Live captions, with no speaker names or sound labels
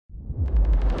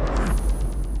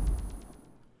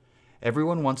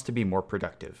Everyone wants to be more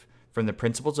productive, from the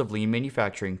principles of lean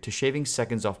manufacturing to shaving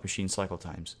seconds off machine cycle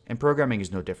times, and programming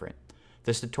is no different.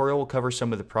 This tutorial will cover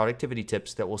some of the productivity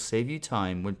tips that will save you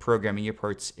time when programming your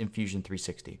parts in Fusion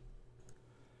 360.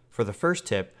 For the first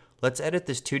tip, let's edit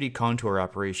this 2D contour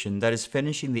operation that is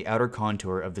finishing the outer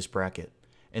contour of this bracket.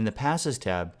 In the Passes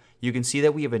tab, you can see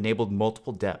that we have enabled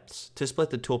multiple depths to split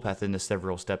the toolpath into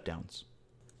several step-downs.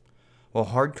 While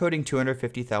hard-coding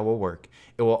 250 thou will work,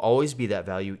 it will always be that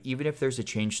value even if there's a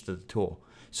change to the tool.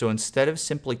 So instead of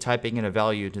simply typing in a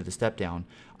value into the step-down,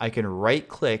 I can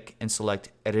right-click and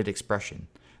select Edit Expression.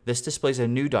 This displays a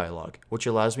new dialog, which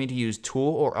allows me to use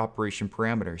tool or operation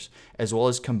parameters, as well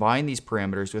as combine these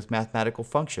parameters with mathematical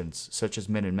functions, such as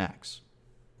min and max.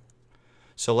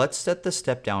 So let's set the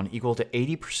step-down equal to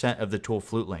 80% of the tool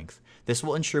flute length. This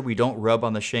will ensure we don't rub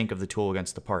on the shank of the tool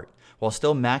against the part, while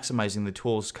still maximizing the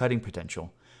tool's cutting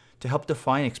potential. To help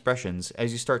define expressions,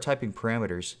 as you start typing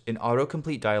parameters, an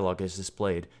autocomplete dialog is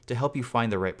displayed to help you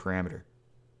find the right parameter.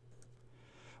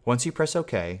 Once you press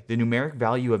OK, the numeric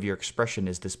value of your expression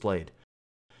is displayed.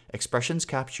 Expressions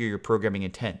capture your programming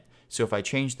intent, so if I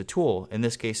change the tool, in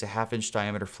this case a 1/2 inch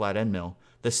diameter flat end mill,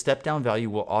 the step-down value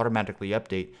will automatically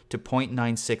update to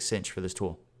 0.96 inch for this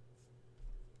tool.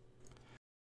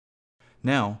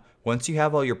 Now, once you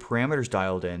have all your parameters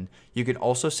dialed in, you can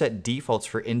also set defaults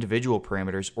for individual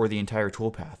parameters or the entire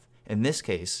toolpath. In this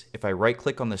case, if I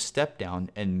right-click on the step-down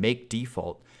and make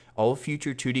default, all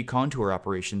future 2D contour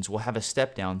operations will have a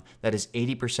step-down that is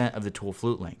 80% of the tool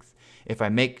flute length. If I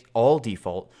make all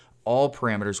default, all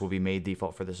parameters will be made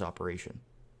default for this operation.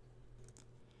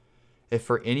 If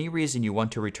for any reason you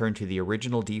want to return to the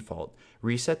original default,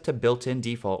 reset to built-in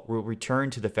default will return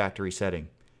to the factory setting.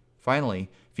 Finally,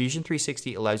 Fusion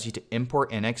 360 allows you to import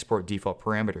and export default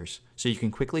parameters, so you can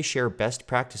quickly share best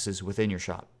practices within your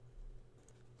shop.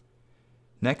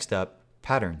 Next up,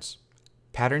 patterns.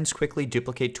 Patterns quickly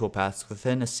duplicate toolpaths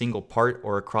within a single part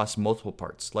or across multiple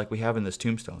parts, like we have in this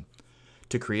tombstone.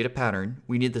 To create a pattern,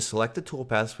 we need to select the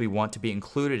toolpaths we want to be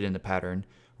included in the pattern,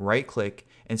 right-click,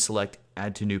 and select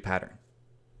Add to New Pattern.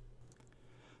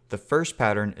 The first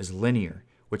pattern is linear,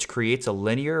 which creates a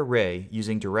linear array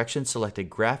using directions selected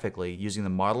graphically using the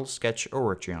model, sketch, or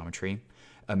work geometry,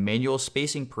 a manual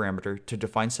spacing parameter to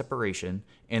define separation,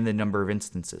 and the number of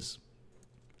instances.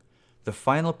 The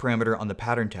final parameter on the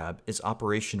Pattern tab is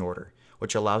Operation Order,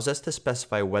 which allows us to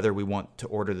specify whether we want to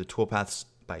order the toolpaths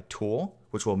by tool,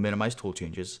 which will minimize tool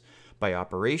changes, by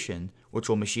operation, which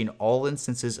will machine all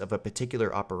instances of a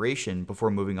particular operation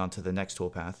before moving on to the next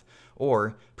toolpath,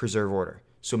 or Preserve Order,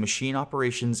 so machine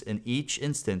operations in each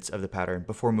instance of the pattern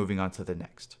before moving on to the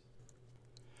next.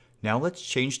 Now let's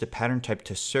change the pattern type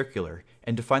to circular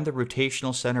and define the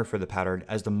rotational center for the pattern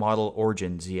as the model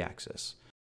origin z-axis.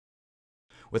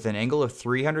 With an angle of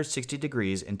 360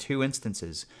 degrees and 2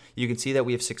 instances, you can see that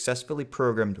we have successfully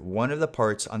programmed one of the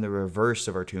parts on the reverse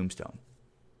of our tombstone.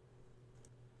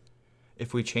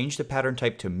 If we change the pattern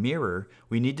type to mirror,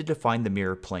 we need to define the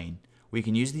mirror plane. We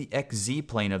can use the XZ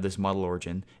plane of this model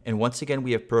origin, and once again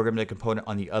we have programmed a component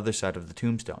on the other side of the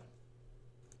tombstone.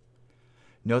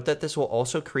 Note that this will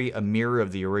also create a mirror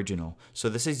of the original, so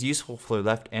this is useful for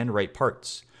left and right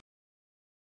parts.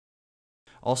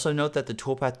 Also note that the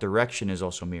toolpath direction is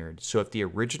also mirrored, so if the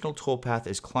original toolpath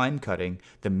is climb cutting,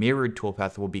 the mirrored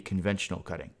toolpath will be conventional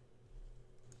cutting.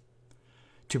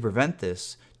 To prevent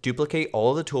this, duplicate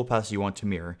all the toolpaths you want to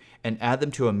mirror and add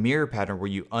them to a mirror pattern where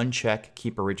you uncheck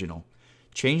Keep Original.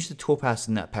 Change the toolpaths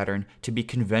in that pattern to be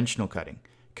conventional cutting.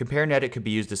 Compare and Edit could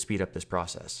be used to speed up this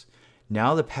process.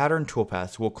 Now the pattern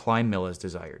toolpaths will climb mill as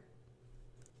desired.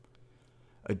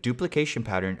 A duplication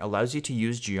pattern allows you to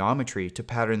use geometry to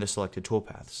pattern the selected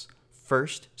toolpaths.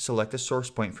 First, select the source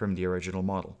point from the original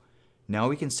model. Now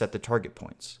we can set the target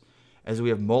points. As we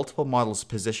have multiple models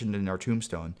positioned in our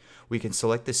tombstone, we can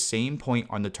select the same point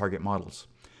on the target models.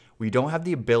 We don't have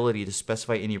the ability to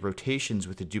specify any rotations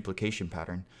with the duplication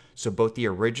pattern, so both the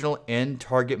original and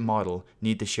target model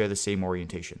need to share the same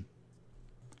orientation.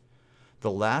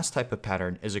 The last type of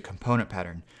pattern is a component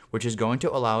pattern, which is going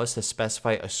to allow us to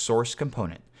specify a source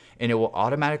component, and it will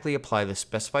automatically apply the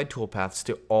specified toolpaths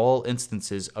to all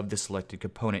instances of the selected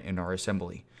component in our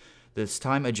assembly, this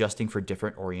time adjusting for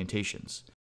different orientations.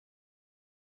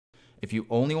 If you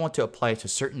only want to apply it to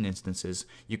certain instances,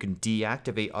 you can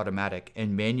deactivate automatic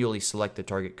and manually select the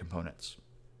target components.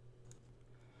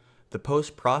 The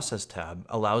Post Process tab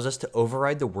allows us to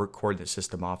override the work coordinate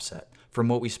system offset from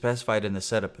what we specified in the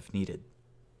setup if needed.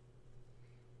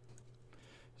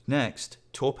 Next,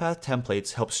 toolpath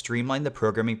templates help streamline the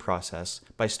programming process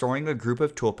by storing a group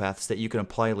of toolpaths that you can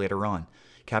apply later on,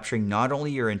 capturing not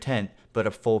only your intent, but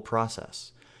a full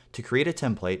process. To create a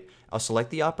template, I'll select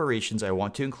the operations I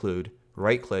want to include,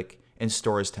 right-click, and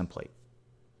store as template.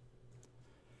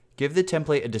 Give the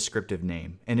template a descriptive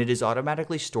name, and it is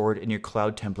automatically stored in your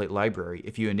Cloud Template library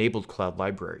if you enabled Cloud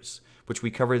Libraries, which we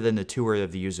covered in the tour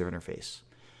of the user interface.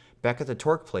 Back at the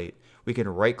torque plate, we can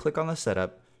right-click on the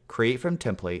setup, create from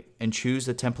template, and choose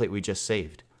the template we just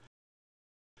saved.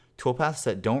 Toolpaths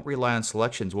that don't rely on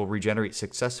selections will regenerate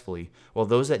successfully, while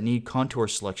those that need contour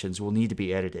selections will need to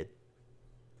be edited.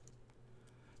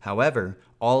 However,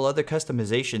 all other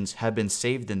customizations have been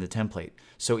saved in the template,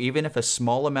 so even if a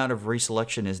small amount of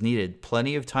reselection is needed,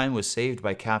 plenty of time was saved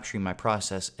by capturing my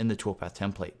process in the toolpath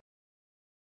template.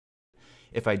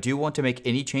 If I do want to make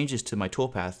any changes to my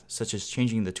toolpath, such as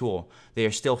changing the tool, they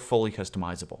are still fully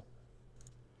customizable.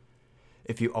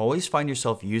 If you always find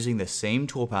yourself using the same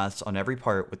toolpaths on every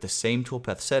part with the same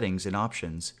toolpath settings and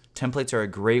options, templates are a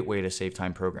great way to save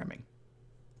time programming.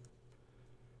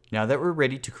 Now that we're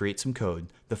ready to create some code,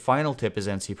 the final tip is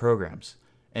NC Programs.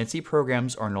 NC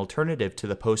Programs are an alternative to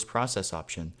the post-process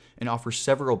option and offer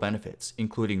several benefits,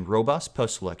 including robust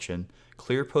post-selection,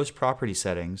 clear post-property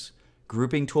settings,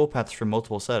 grouping toolpaths from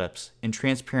multiple setups, and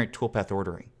transparent toolpath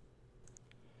ordering.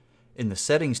 In the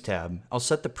Settings tab, I'll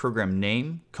set the program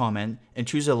name, comment, and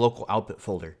choose a local output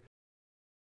folder.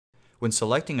 When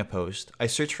selecting a post, I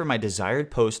search for my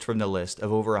desired post from the list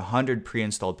of over 100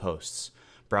 pre-installed posts,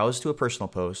 browse to a personal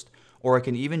post, or I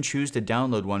can even choose to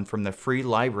download one from the free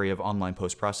library of online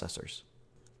post processors.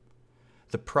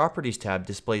 The Properties tab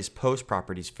displays post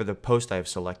properties for the post I have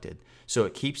selected, so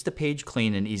it keeps the page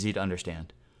clean and easy to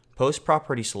understand. Post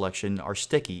property selection are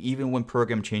sticky even when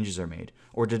program changes are made,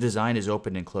 or the design is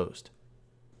opened and closed.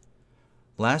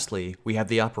 Lastly, we have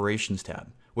the Operations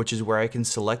tab, which is where I can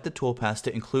select the toolpaths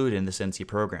to include in this NC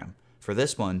program. For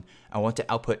this one, I want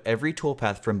to output every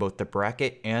toolpath from both the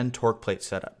bracket and torque plate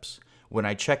setups. When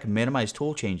I check Minimize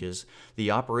Tool Changes,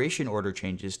 the operation order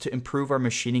changes to improve our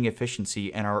machining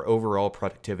efficiency and our overall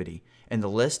productivity, and the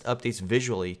list updates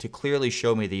visually to clearly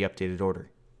show me the updated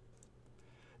order.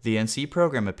 The NC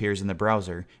program appears in the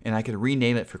browser, and I can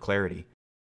rename it for clarity.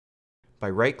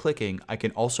 By right-clicking, I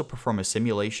can also perform a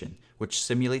simulation, which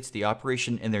simulates the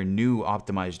operation in their new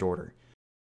optimized order.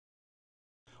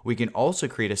 We can also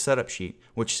create a setup sheet,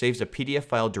 which saves a PDF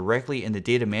file directly in the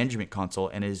data management console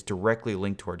and is directly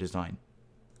linked to our design.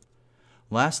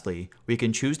 Lastly, we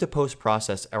can choose to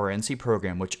post-process our NC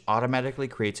program, which automatically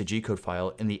creates a G-code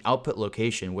file in the output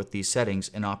location with these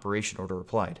settings and operation order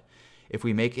applied. If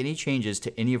we make any changes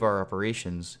to any of our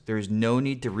operations, there is no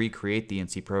need to recreate the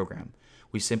NC program.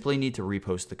 We simply need to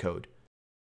repost the code.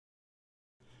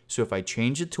 So if I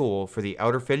change the tool for the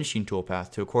outer finishing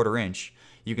toolpath to 1/4 inch,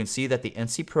 you can see that the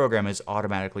NC program is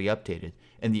automatically updated,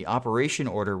 and the operation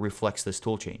order reflects this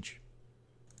tool change.